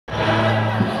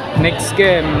Next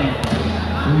game,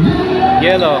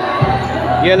 yellow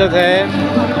team.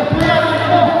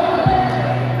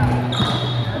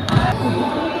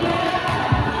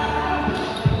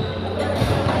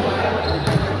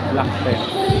 Black team.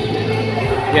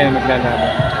 Yan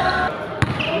maglalaban.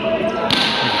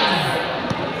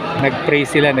 Nag-pray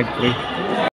sila, nag-pray.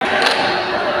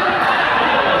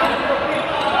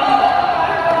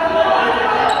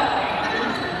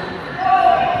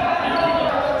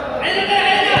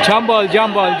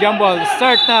 Jumble.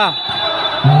 Start na.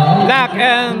 Black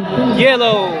and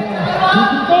yellow.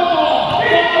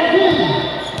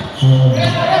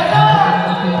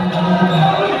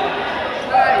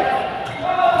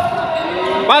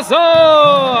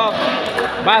 Pasok!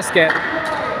 Basket.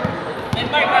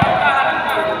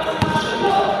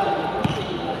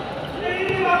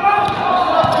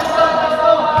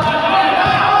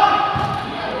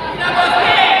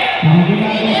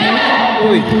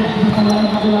 Uy.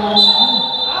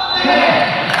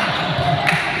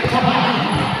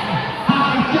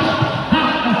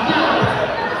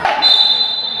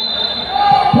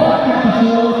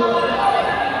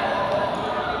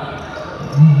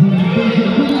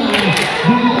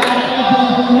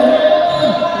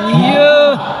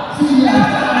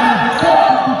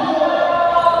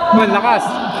 Malakas.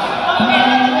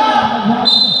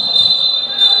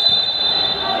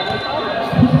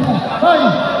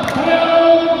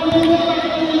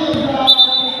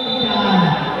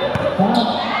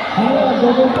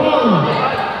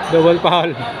 Double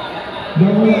foul.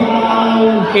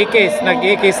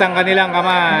 Nag-ikis ang kanilang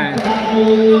kamay.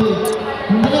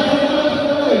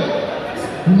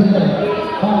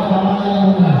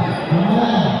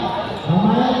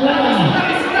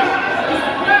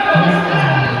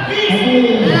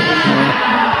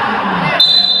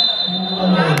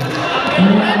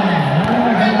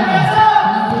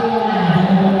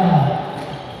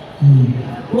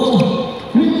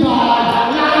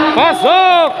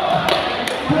 Pasok!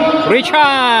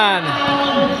 Richard!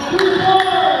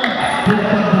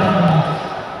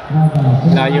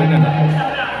 Layo na.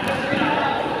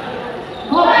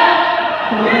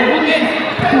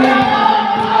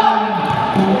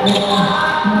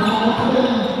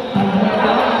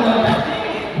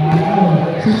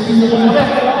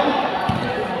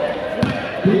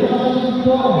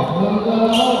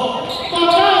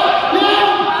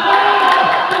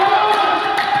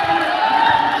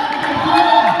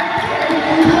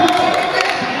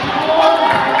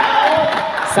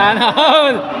 Sana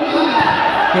all.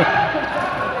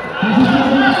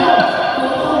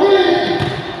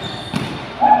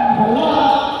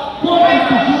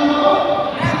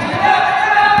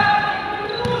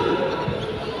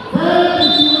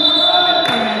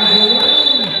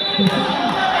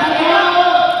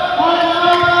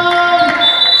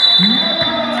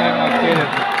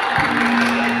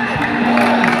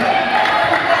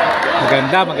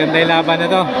 Maganda yung laban na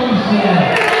to.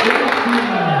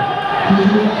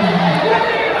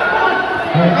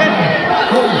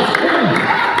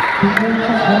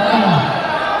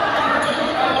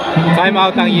 Time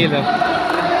out ang yellow.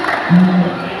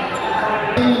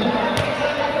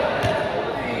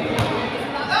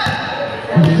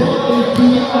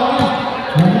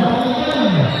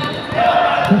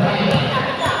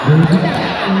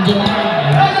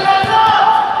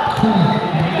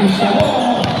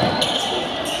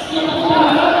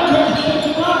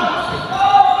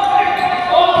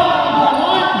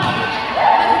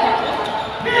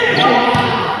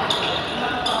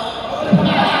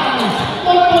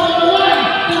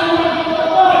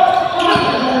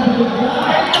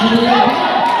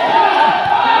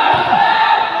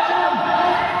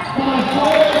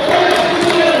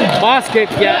 Basket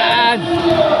yan.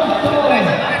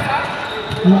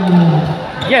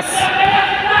 Yes.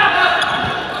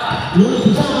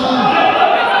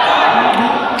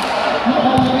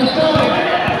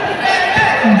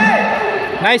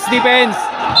 Nice defense.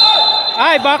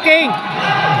 Ay, backing.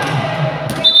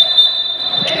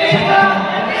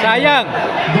 Sayang.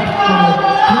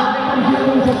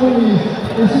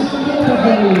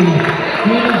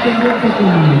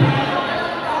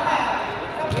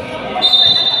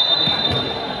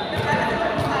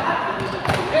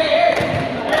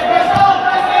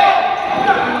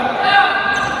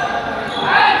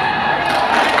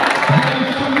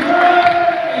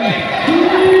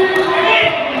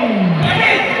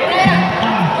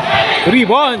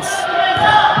 Rebounds.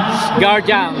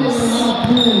 Guardians.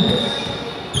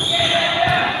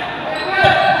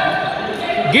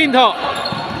 Ganda.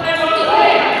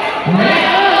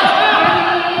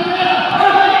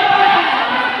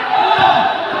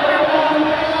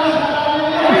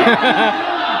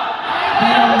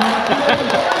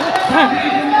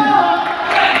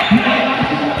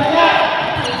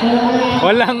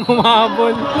 Walang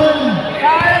umabol.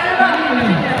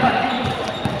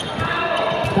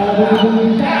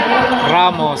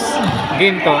 Ramos,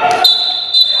 Ginto.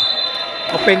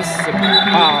 Offensive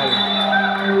foul.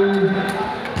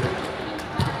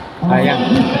 Sayang.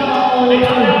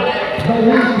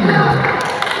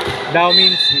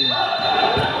 Dauminsi.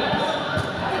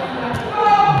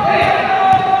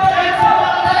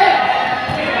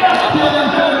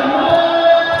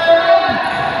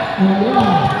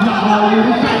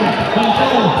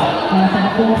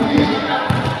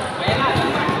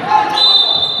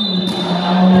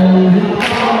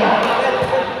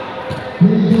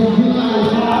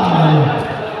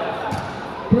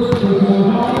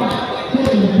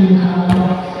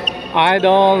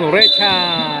 Idol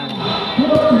Rechan.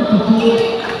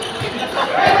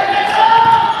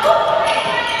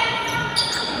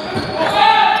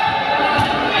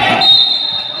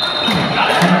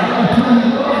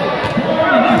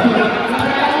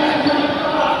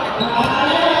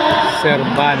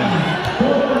 Serbano.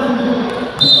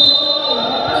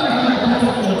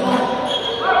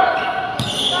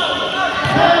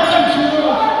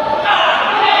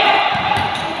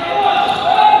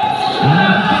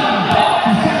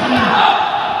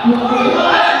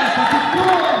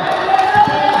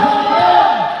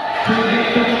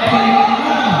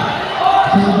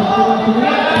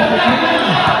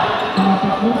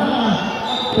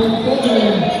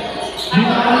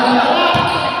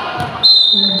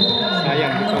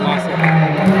 Sayang, di pumasok.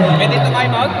 Pwede ito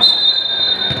time out?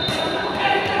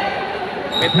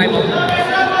 Pwede time out.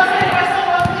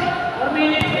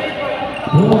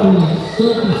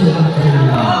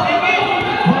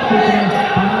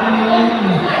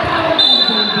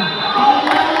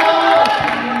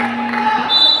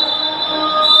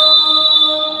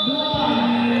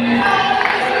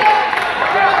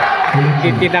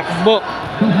 Tinakbo.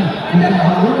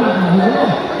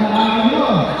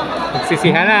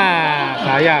 Nagsisihan na.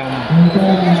 Sayang.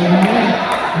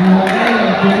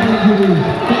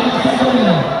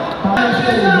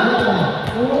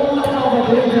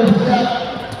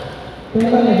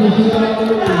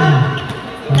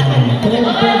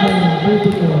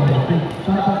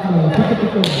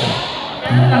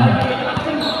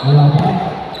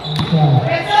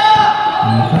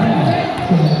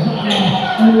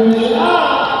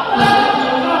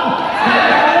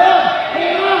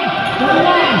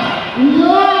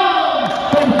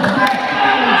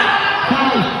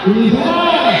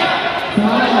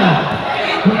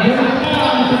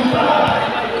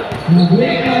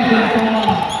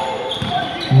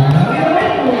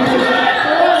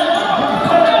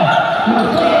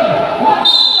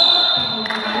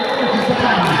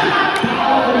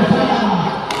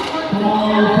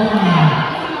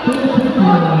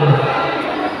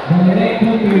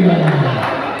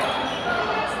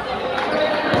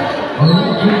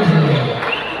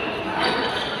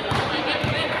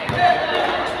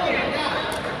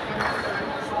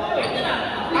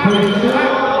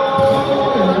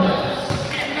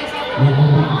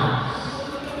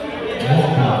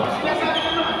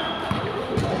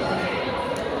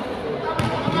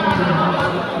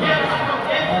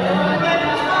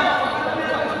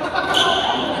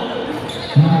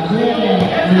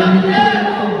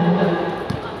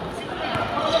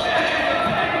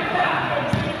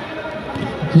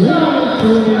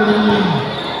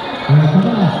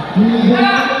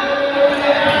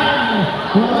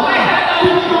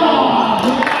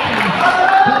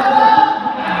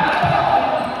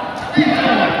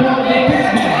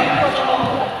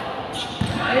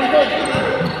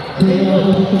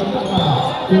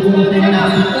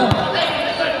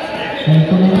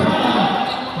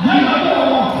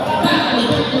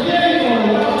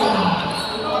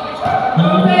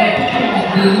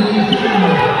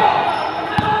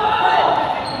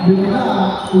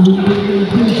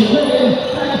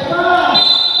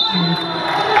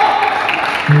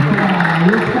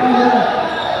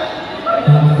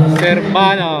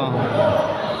 Serbano.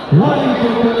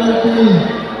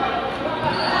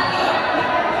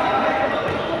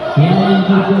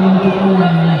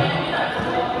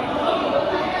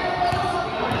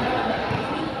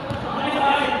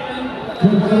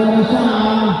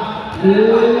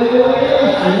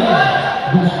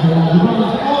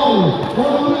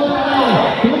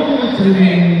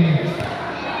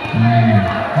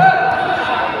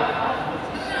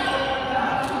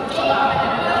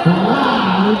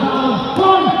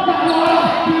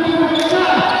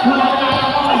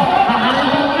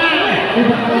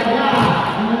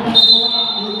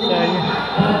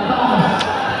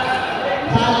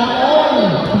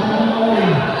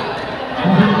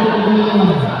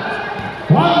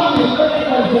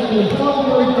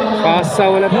 Sa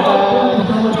wala pa.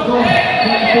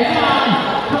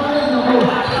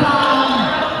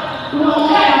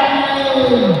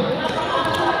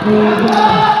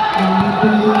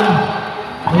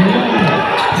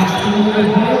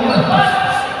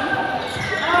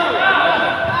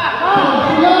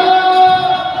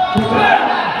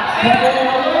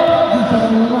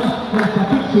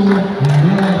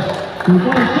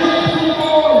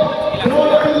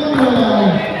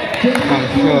 Ang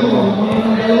sure.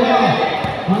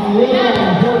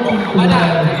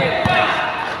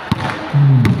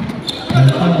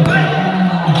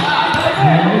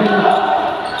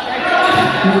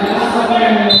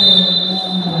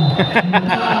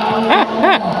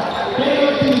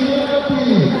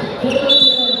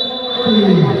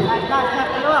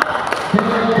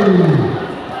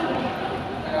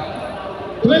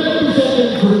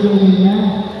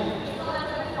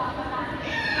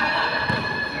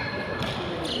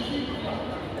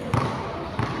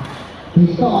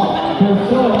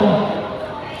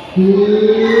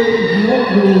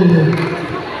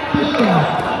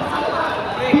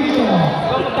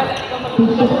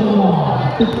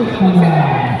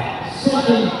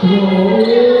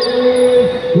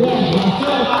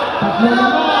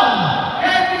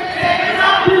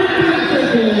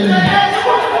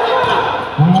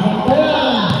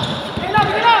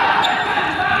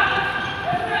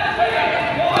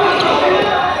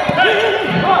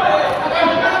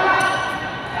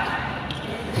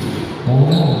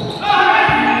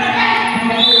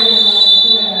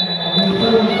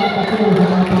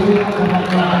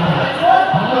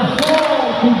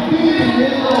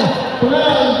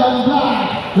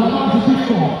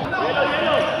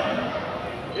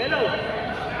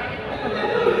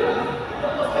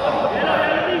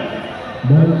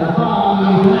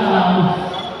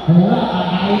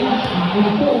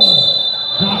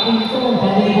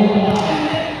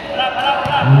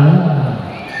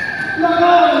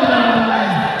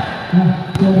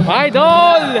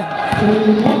 Idol!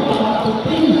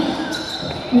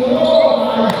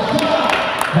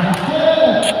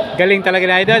 Galing talaga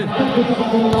na Idol.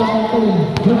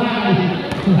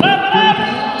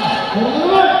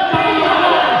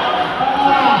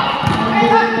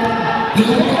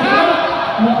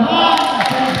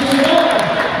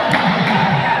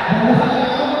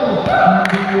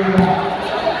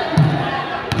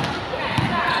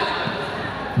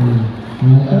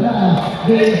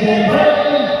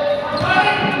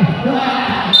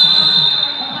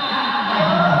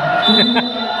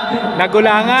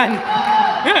 Nagulangan.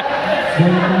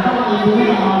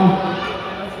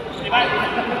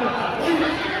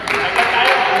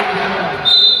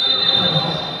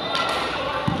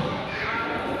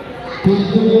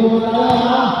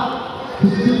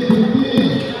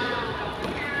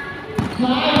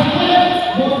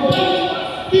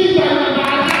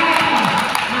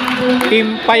 Tim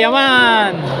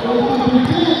Payaman.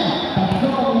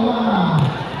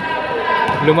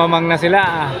 Lumamang na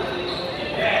sila.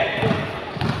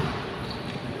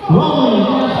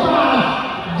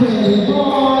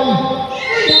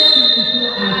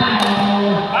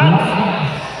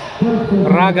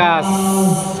 Ragas.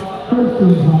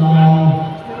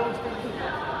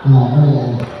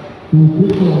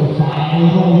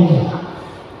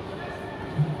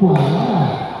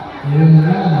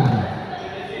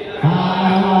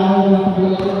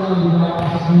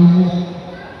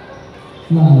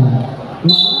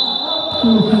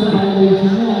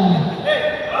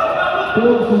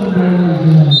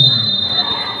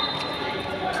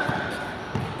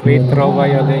 Free throw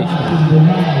violation.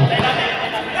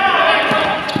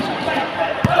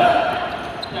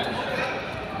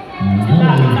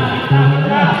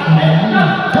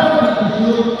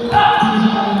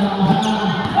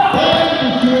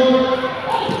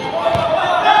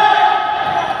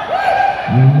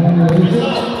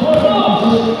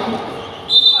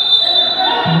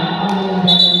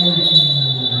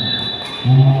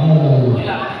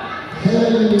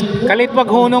 Kalit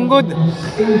wag hunong good.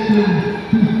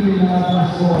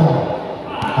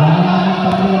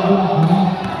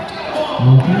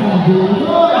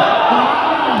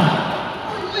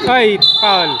 Ay,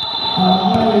 foul.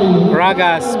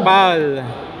 Ragas, foul.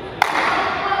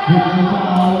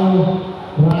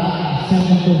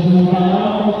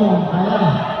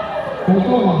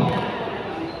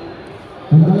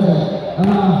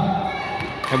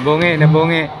 Nabungi,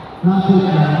 nabungi.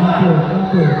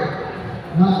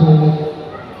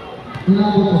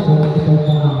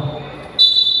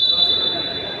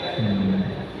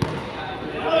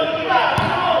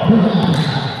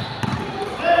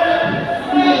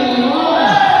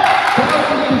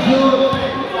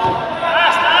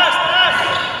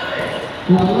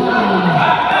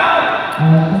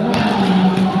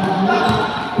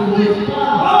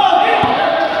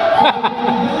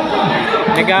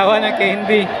 Nagawa ng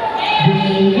candy.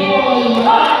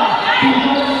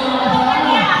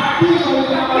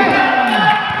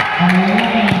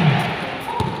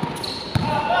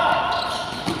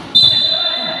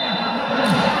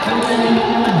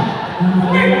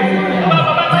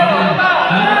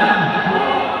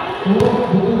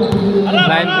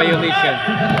 Line violation.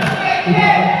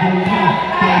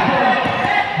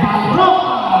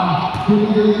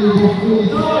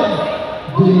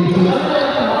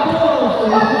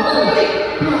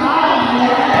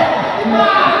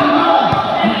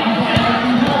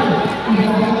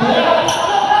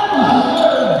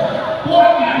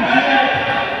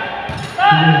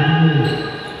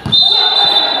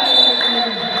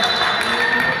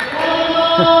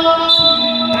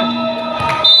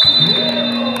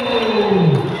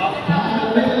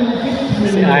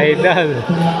 Si Idol.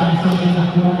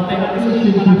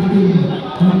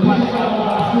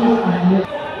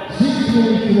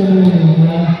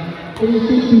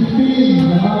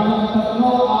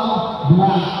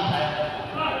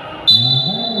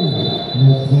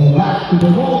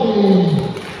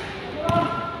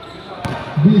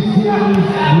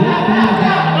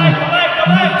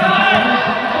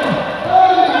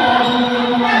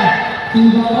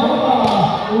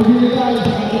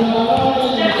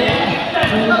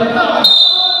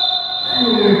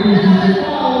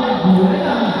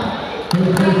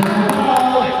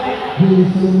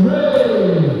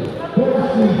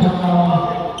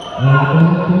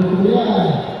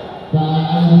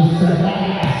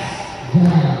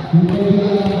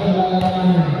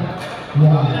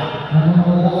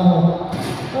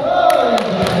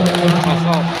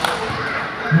 Pasok.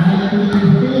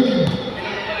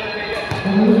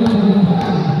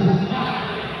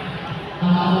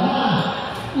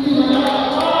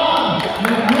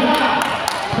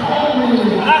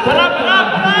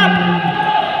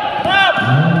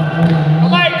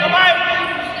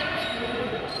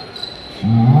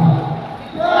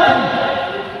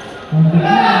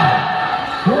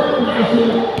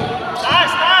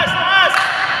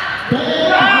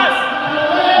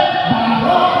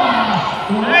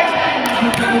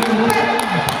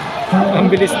 Ang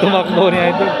bilis tumakbo ni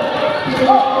Idol.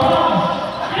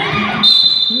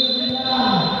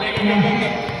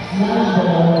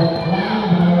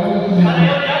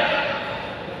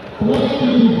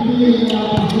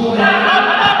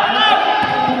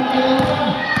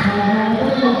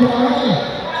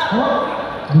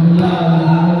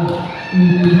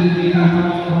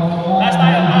 Taas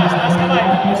tayo, taas kamay,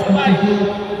 taas kamay.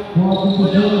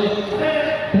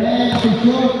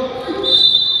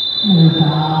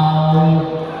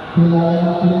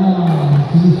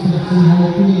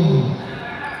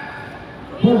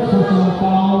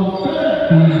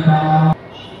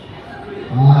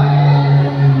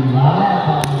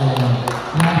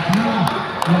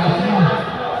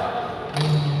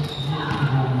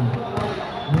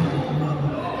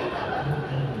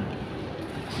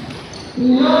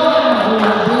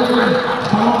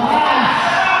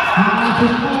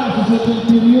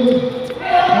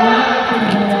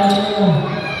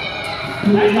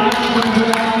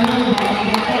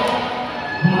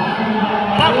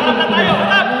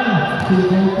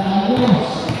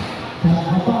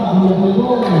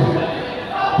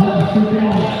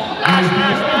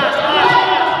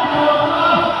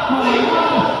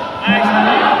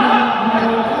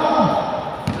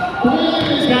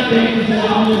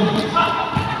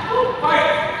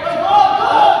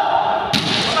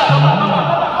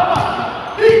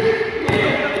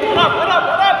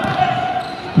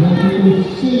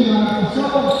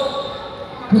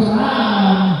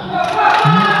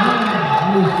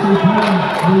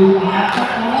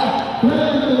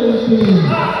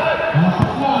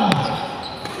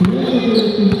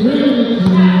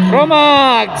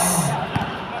 Romax!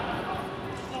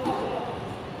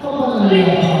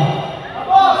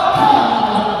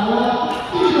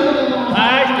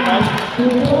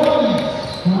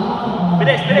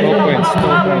 Bilis, bilis. 2 points,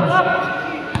 2 points.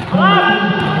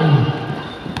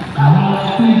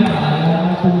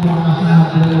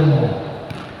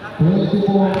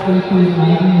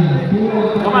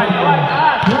 Kamay, kamay.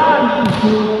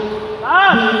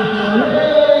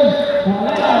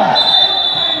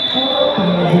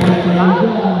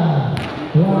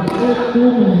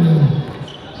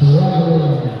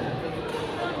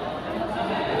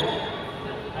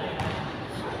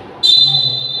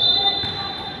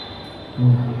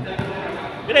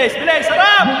 Bilis, bilis,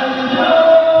 sarap!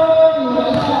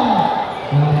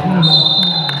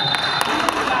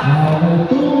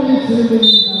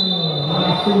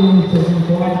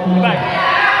 Bye.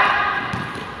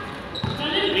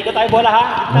 Hindi ko tayo bola ha.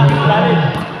 Lalim.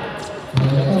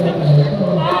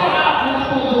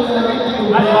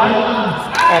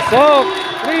 Pasok!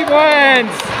 3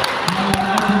 points!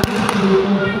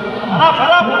 Harap,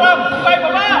 harap, harap! Baba,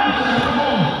 baba!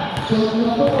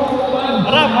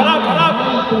 Harap, harap, harap!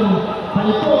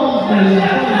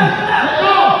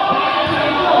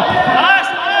 Taas,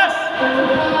 taas!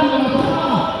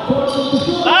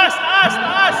 Taas, taas,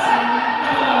 taas!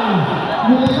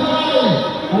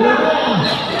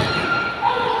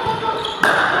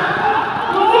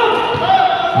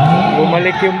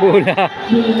 Bumalik yung bola.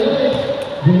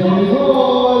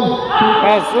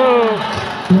 Pasok!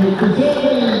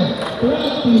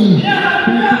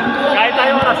 Kahit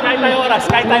tayo oras, kahit tayo oras,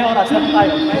 kahit tayo oras, kahit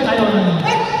tayo oras.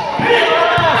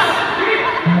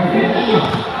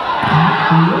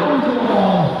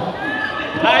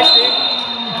 Nice, team.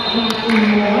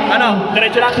 Ano,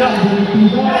 diretso lang ko.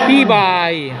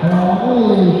 Tibay!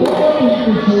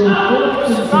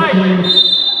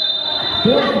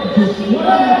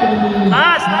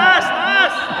 Taas, taas,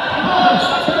 taas!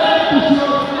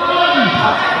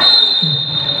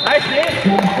 Nice, team.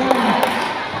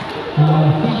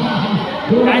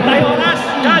 Kahit tayo oras,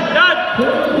 dyan, dyan!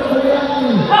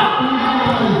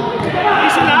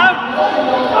 Easy lang!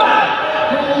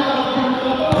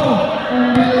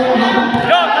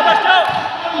 Yo, labas, yo!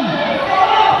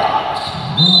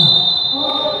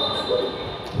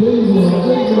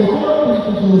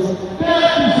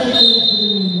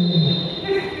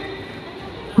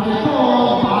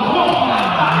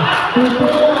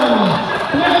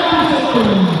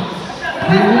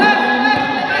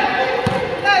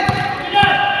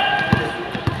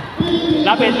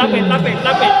 Lapit, lapit, lapit,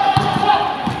 lapit.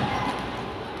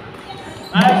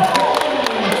 Nice.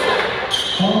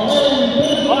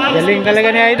 Galing talaga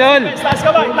ni Idol. Taas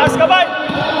kamay, taas kamay.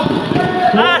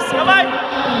 Taas kamay.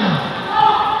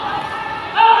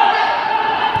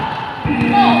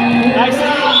 Nice.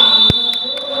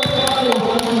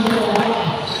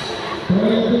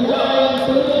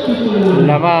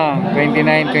 Lamang,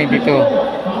 29-22.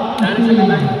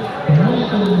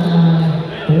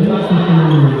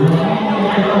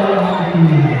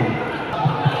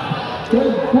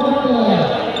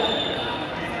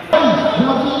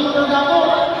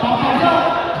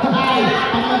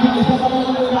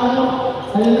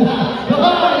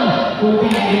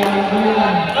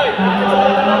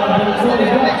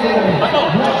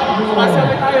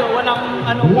 Masabay tayo, walang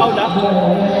anong foul ha?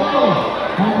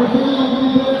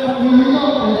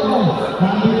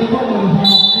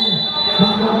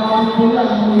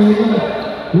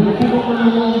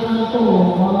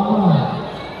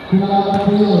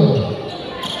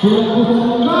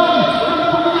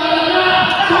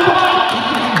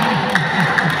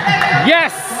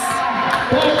 Yes!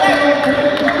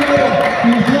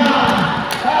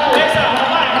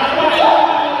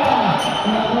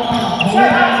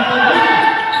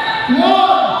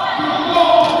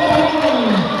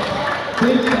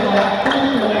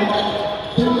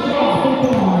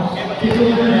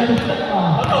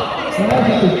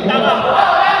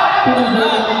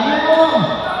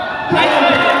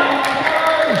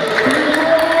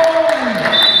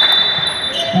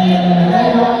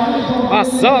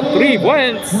 Pasok, 3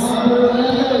 points.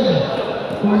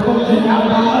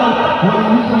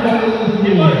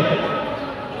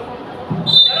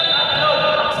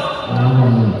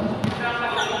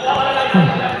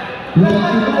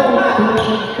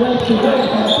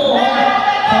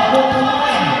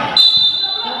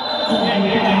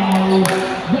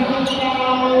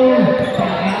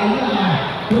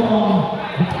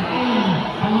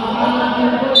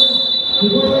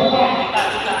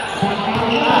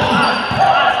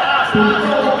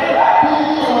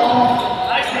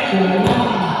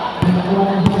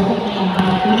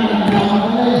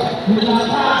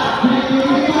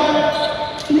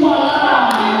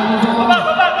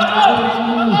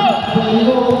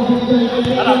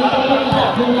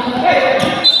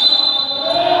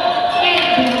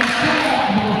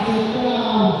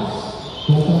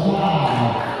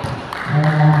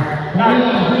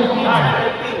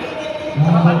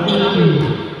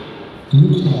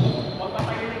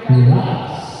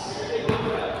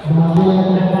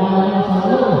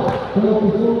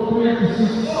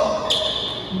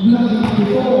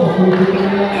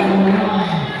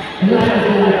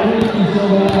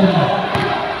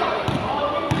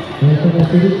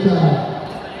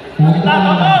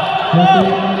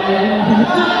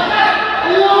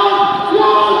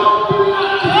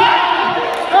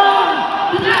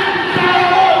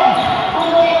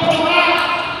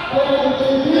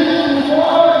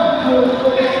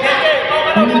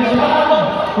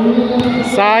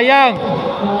 Sayang,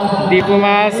 di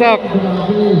pumasok.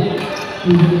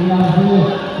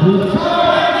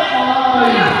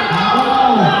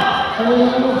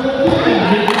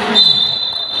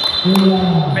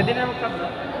 Pwede na magkabla.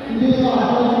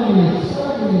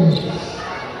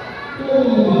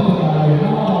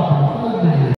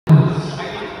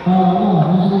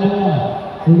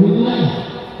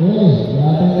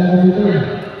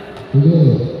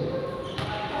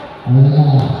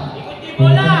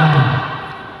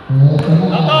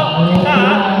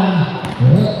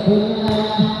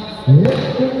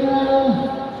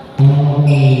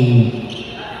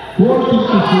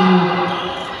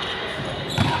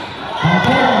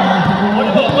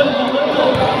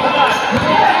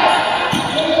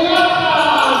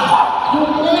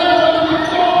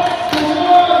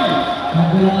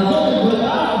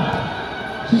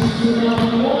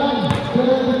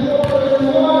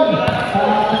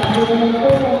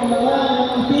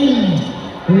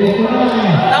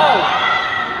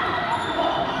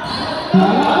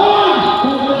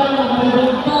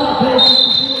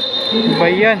 Ba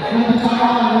yan?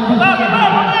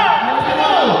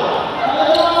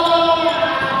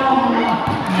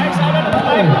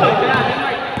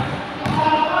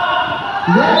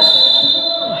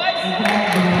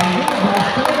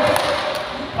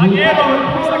 Pagero,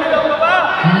 gusto ka daw ba?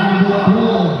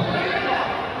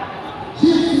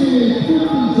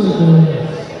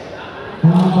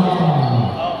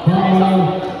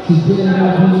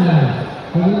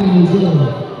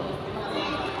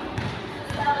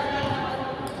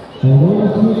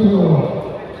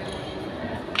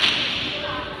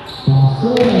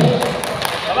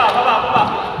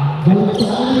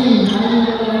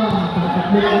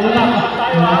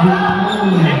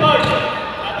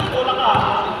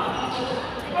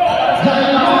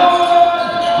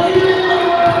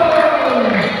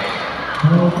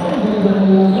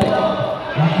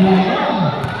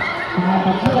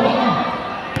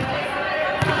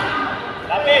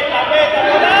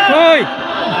 Hoy!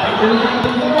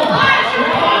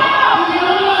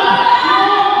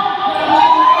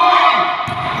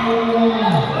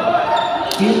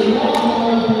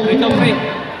 Recovery.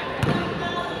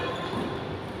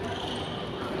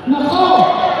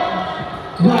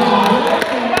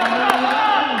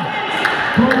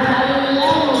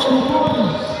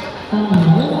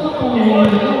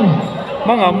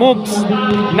 Mga moves.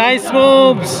 Nice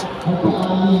moves.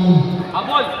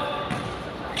 Abol.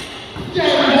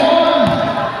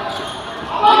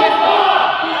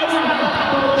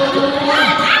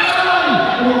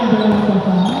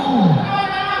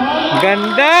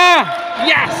 Ganda!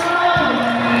 Yes!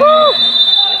 Woo!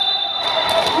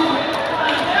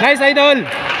 Nice, idol!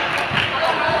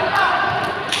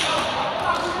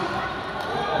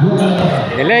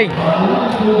 Delay!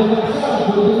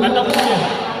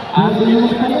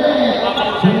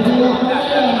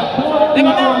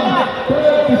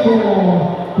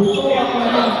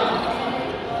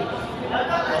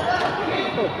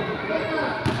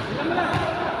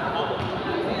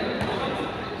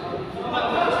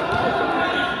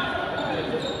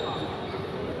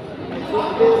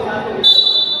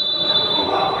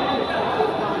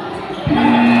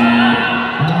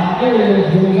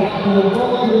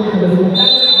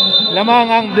 Lamang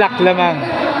ang black, lamang.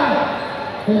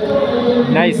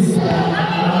 Nice.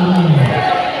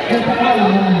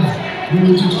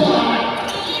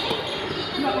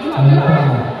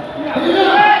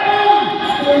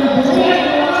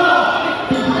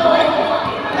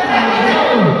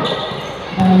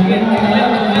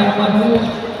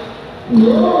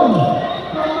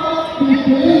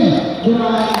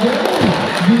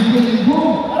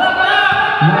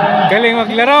 Galing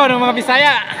maglaro ng mga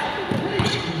Bisaya.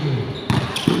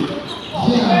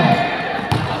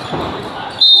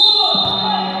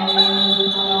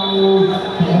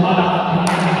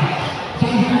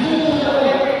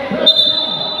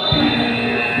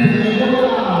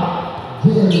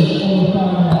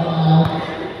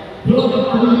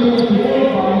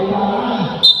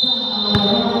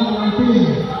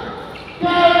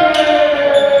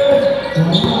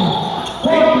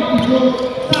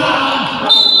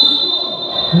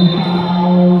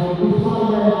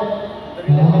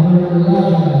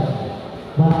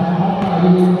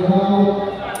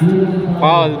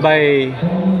 Foul by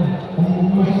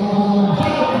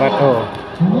Bato.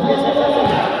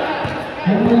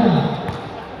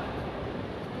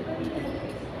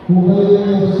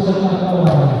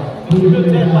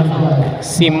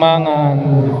 Simangan.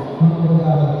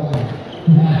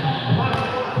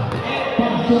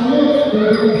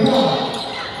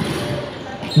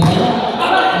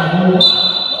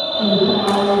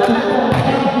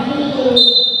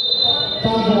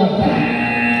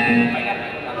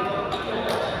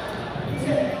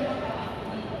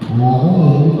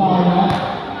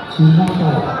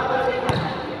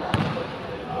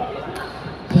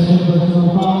 second personal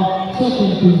foul,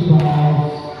 second team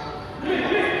foul.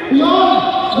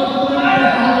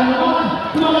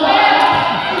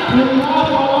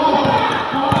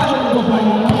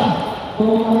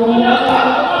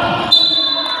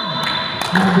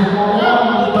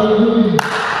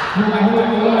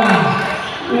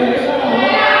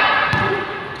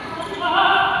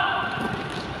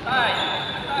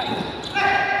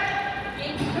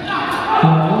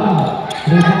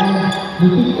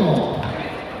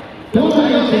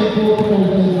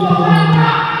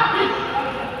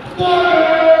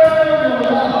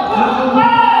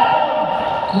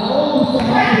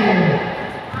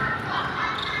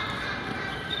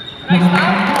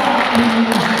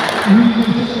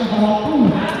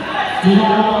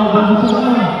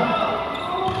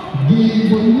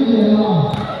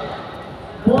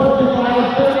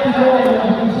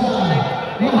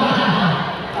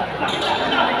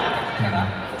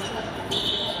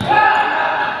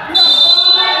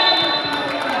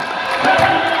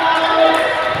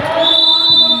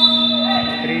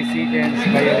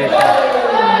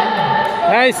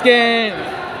 Nice game.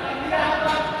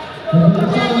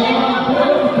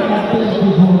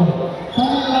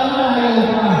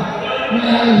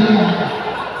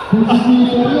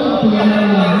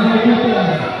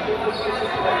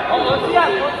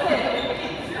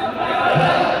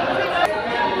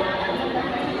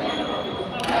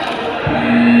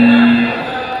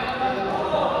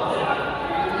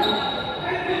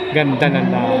 Ganda na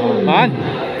naman.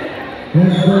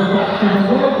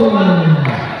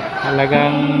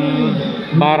 Talagang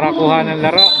barakuhan ng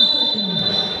laro.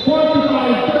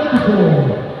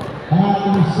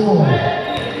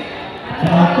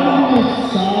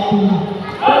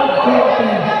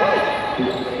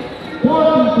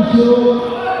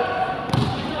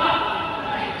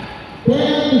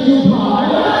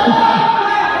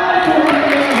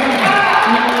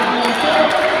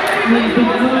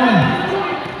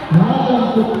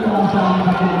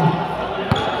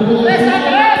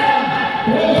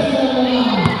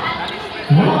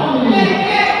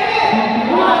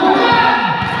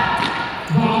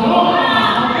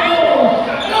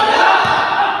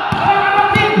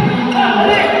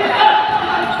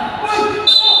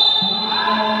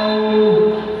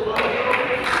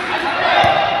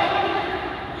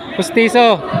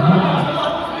 'Pustiso.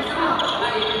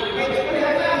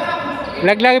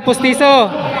 Laglag 'pustiso.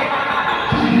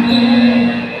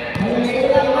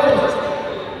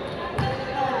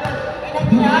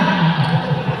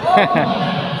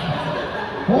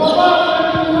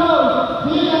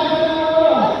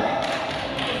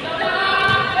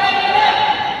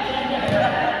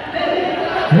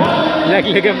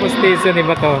 Laglag ang 'pustiso ni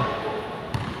Bato.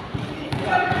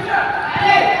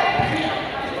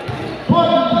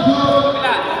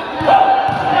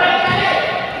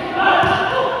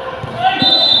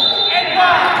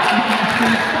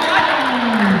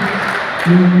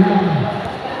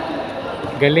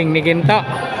 Galing ni Ganda.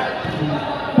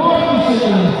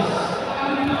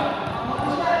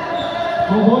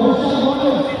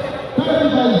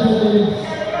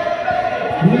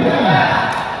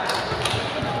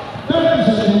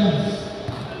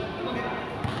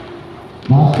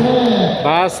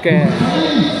 Basket.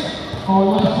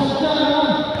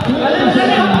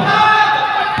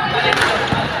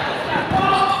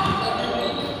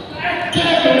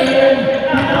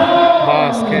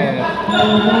 Basket.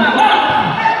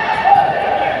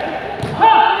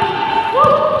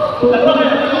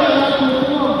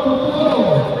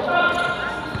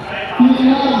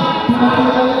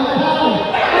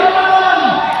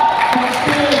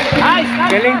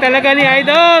 Galing talaga ni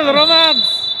Idol Romax.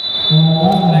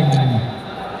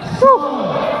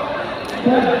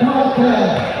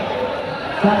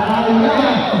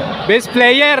 Best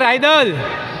player, Idol.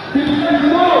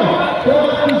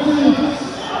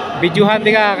 Videohan di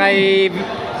ka kay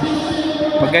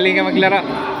magaling ka maglaro.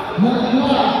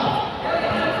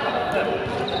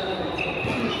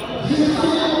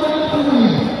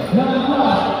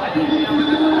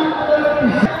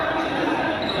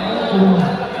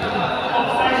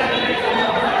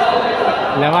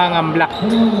 Lamang ang black.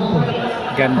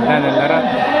 Ganda ng laro.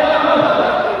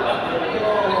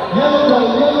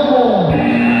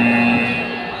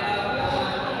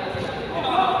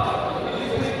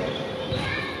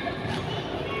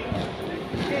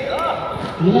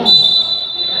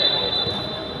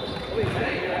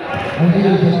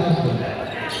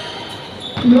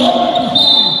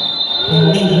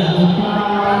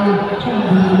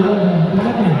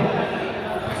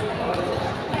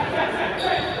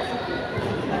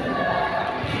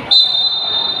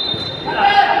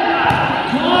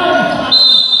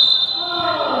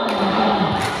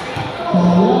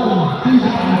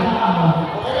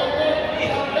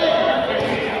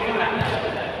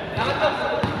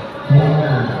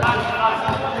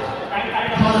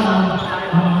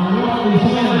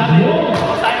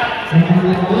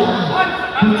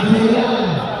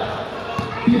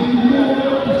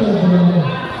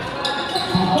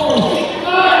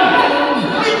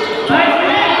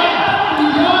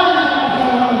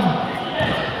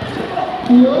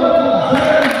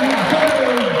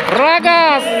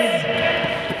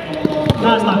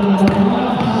 Last. Last.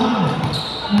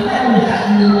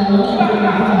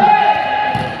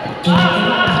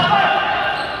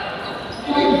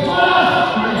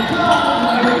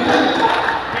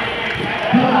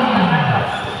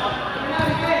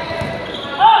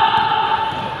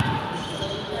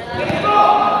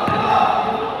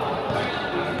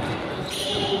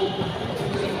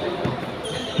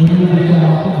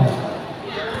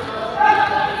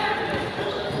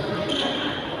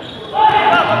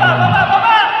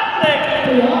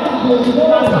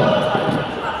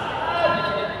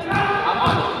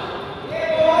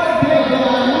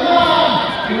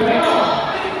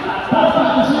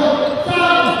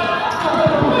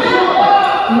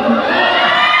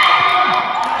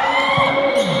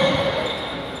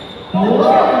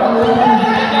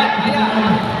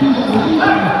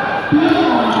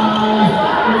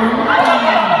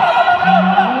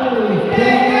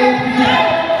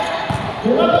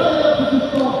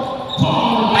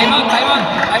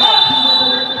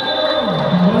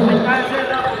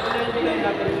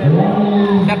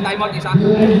 Timeout isa.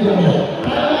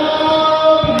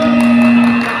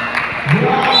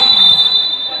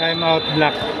 Timeout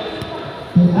black.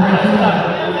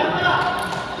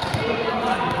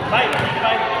 Bye.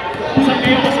 Saan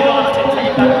kayo kasi mga sa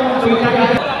ita?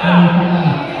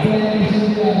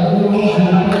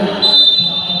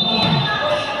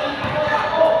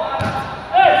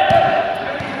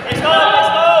 Let's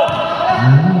go!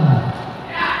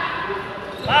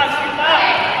 Pass, kita!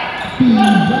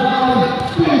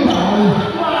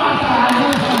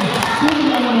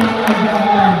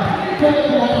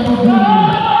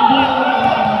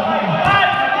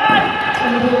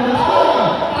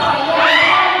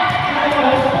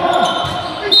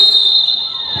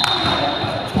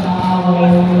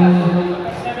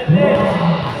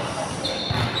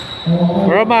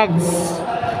 Romags.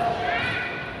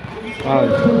 Wow.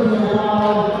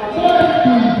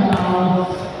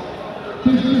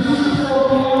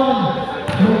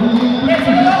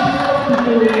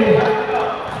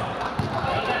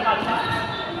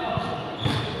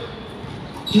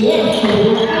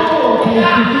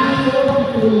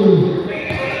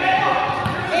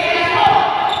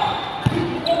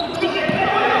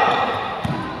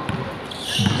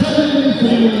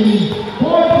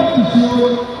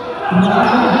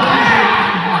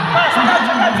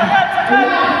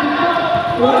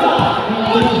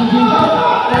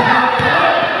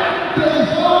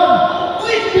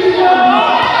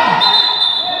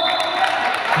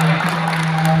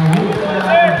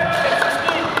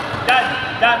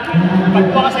 Dan,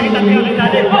 pagbuka ka sa kitang kayo kay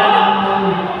Daniel.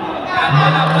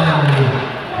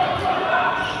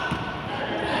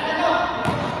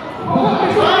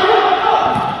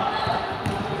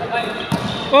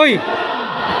 Oy!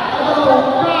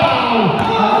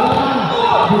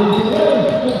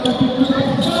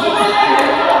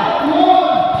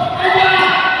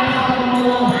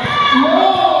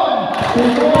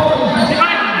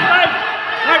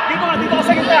 Dito ka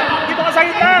sa gitna. Dito ka sa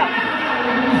gitna.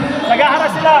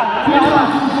 Nag-aharas sila.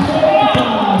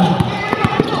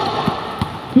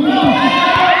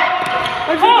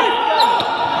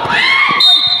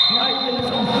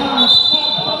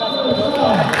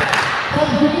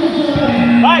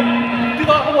 Bye! Dito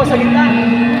ka kumuha sa gitna.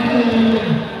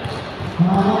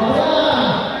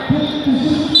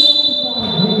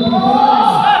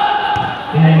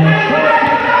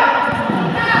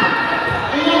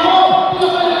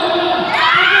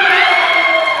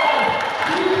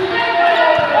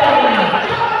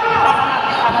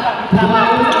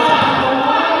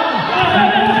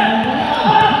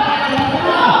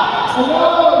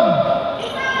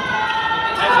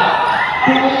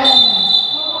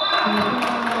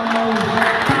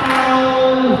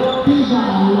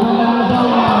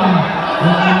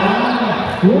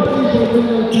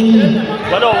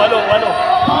 Walo.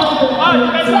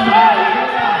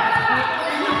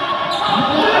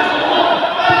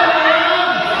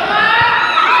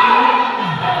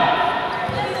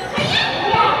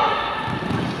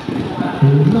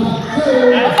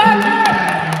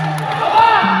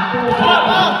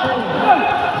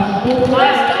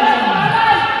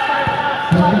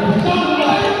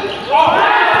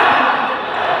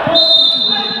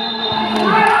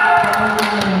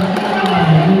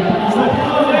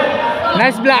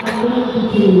 Nice block.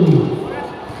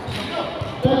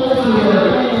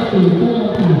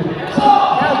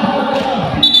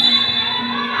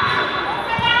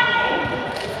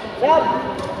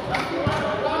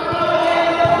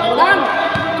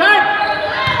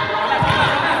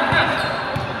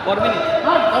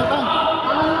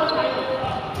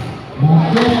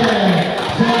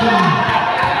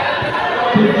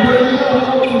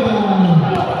 Minutes.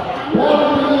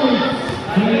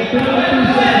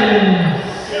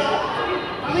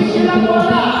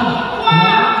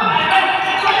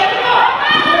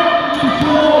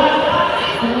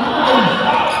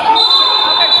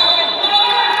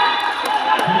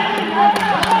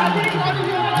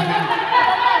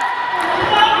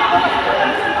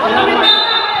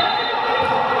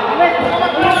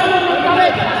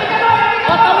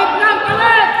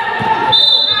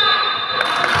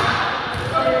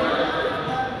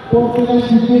 49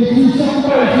 degrees, Susan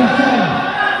goal, Susan.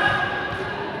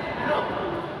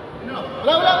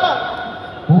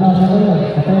 Wala.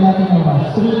 Patay natin ang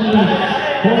mas. 3 minutes,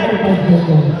 45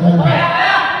 seconds.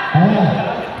 Ayan.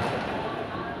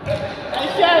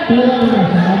 Tulang na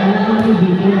sa mga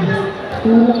binibigyan.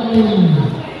 Tulang yun.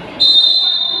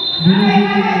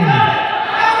 Binibigyan yun.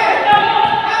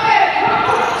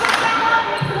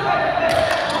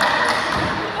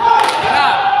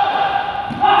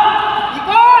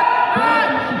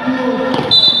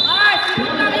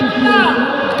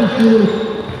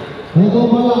 Ito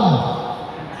pala.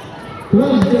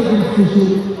 12 seconds to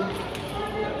shoot.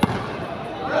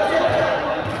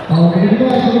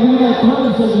 Kabigay,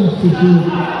 12 seconds to shoot.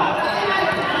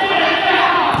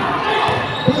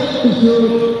 10 to shoot.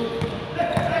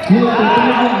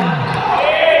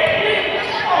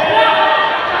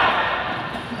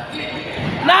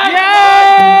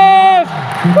 Yes!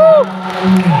 Woo!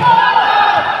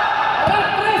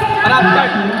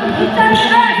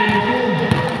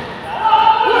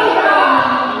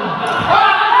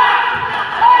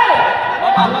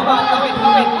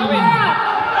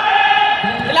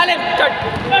 Ilalim, Chart.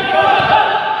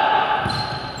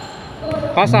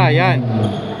 Pasa, yan.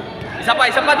 Isa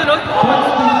pa dun, oh.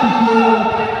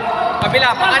 Kabila,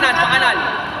 pakanan.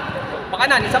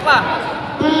 Pakanan, isa pa.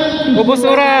 Ubus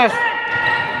oras.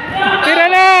 Tira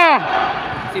na!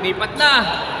 Sinipat na.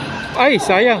 Ay,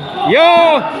 sayang.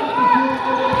 Yo!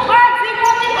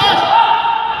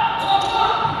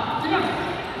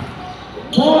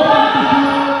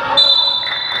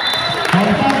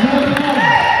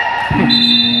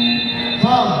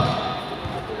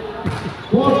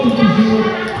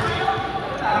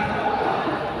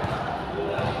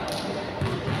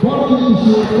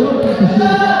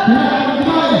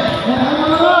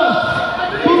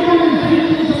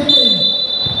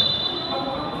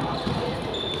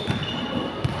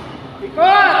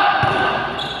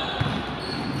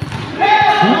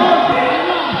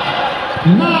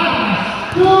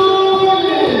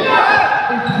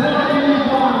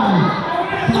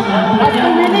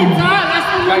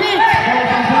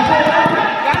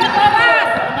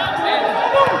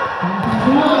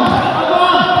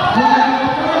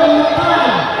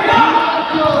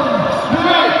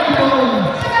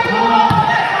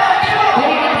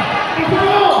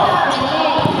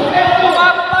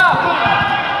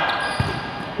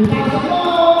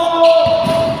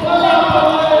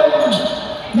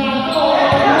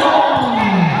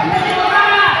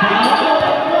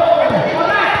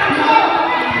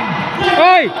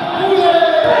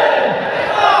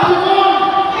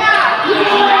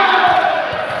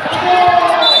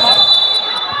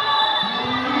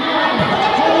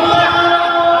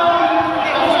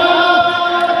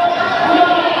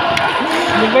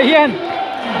 Ano ba yan?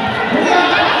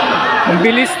 Ang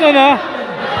bilis nun, ha?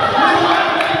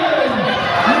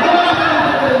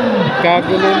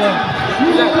 Kagulo na.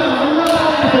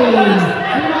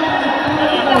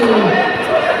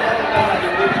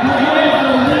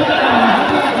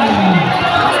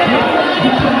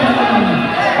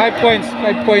 5 points,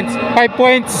 5 points, 5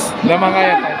 points. Lamang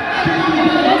kaya tayo.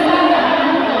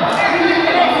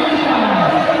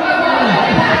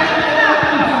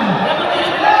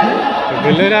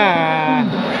 Kagulo na.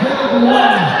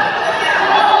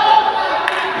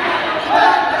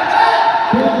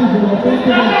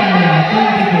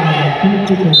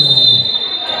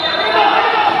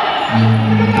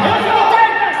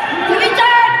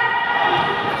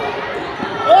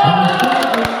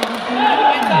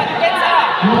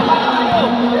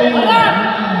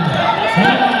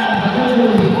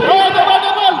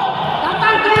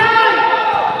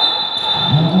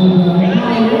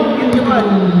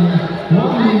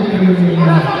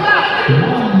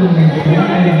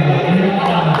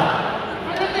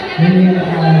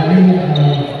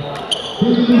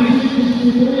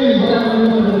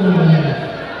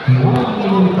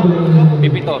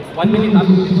 Pipito, 1 minute up.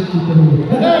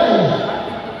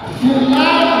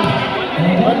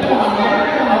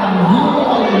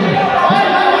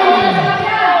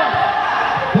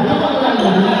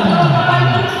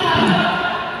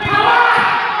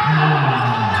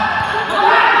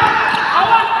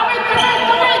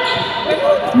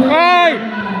 Ay!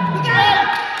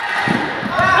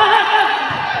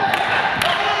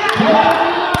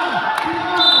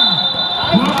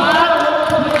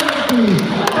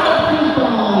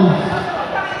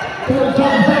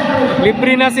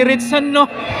 Libre na si Richson, no?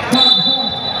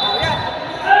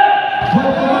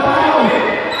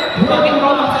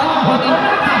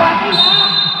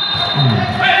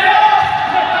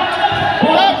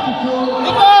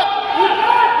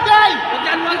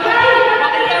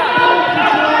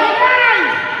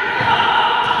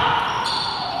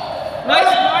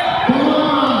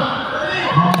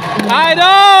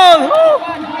 Idol! Woo!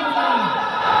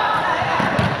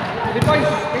 3 points.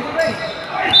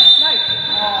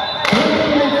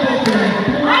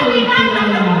 Rebound, ha?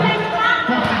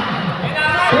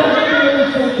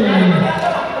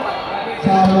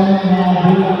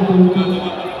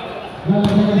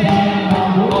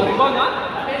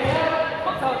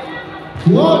 Box out.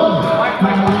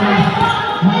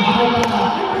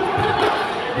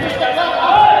 Diretso na.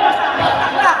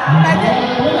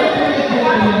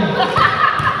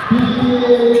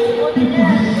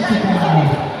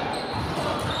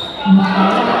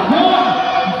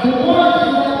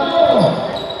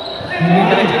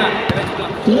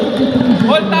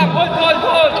 Hold up, hold.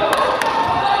 Hold.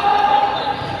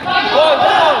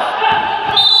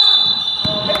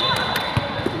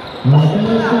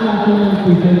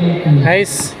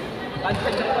 Nice.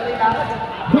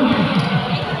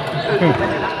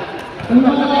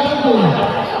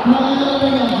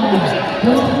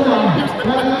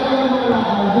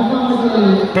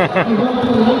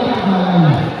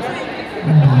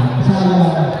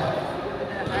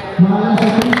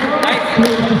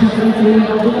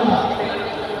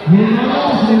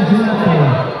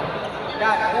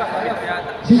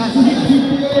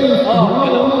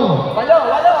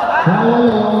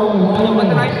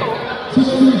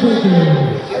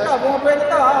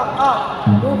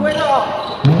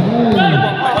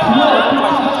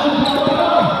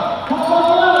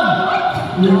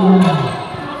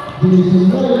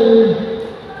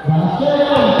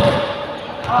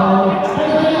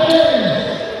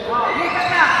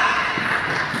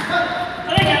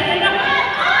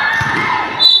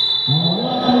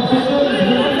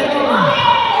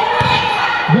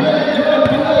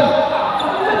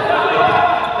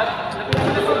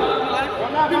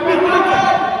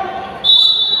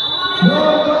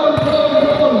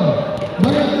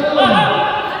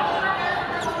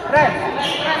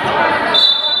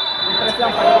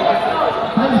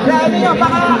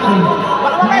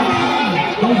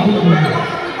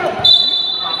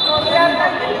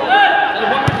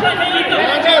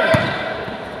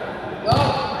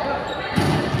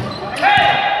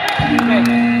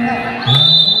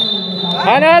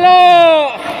 Panalo!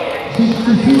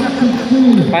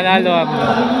 Panalo ang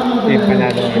team,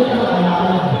 panalo.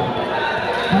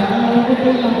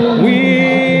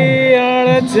 We are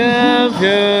the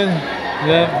champion,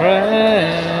 the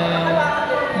brand.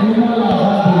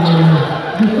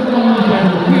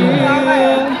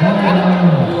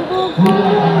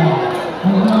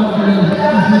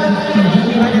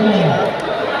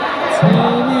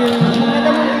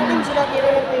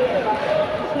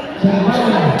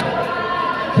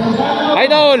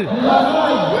 Idol!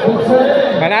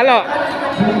 Panalo!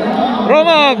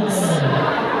 Romags!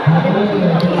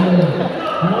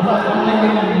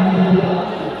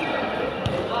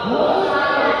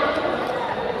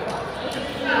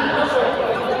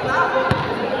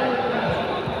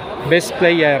 Best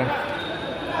player.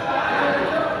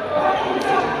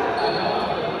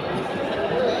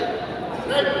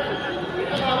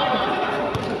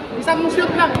 Isang shoot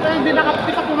lang, pero hindi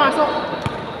nakapita pumasok.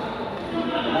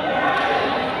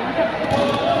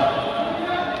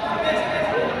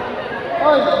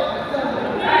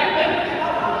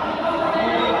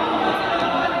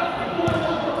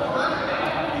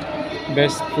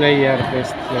 Best player,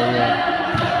 best player.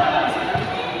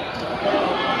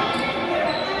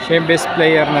 Siya yung best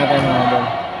player natin mga idol.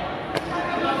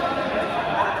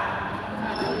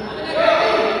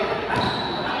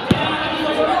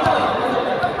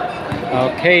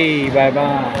 Okay,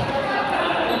 bye-bye.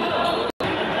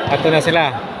 Ato na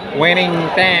sila. Winning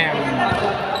time.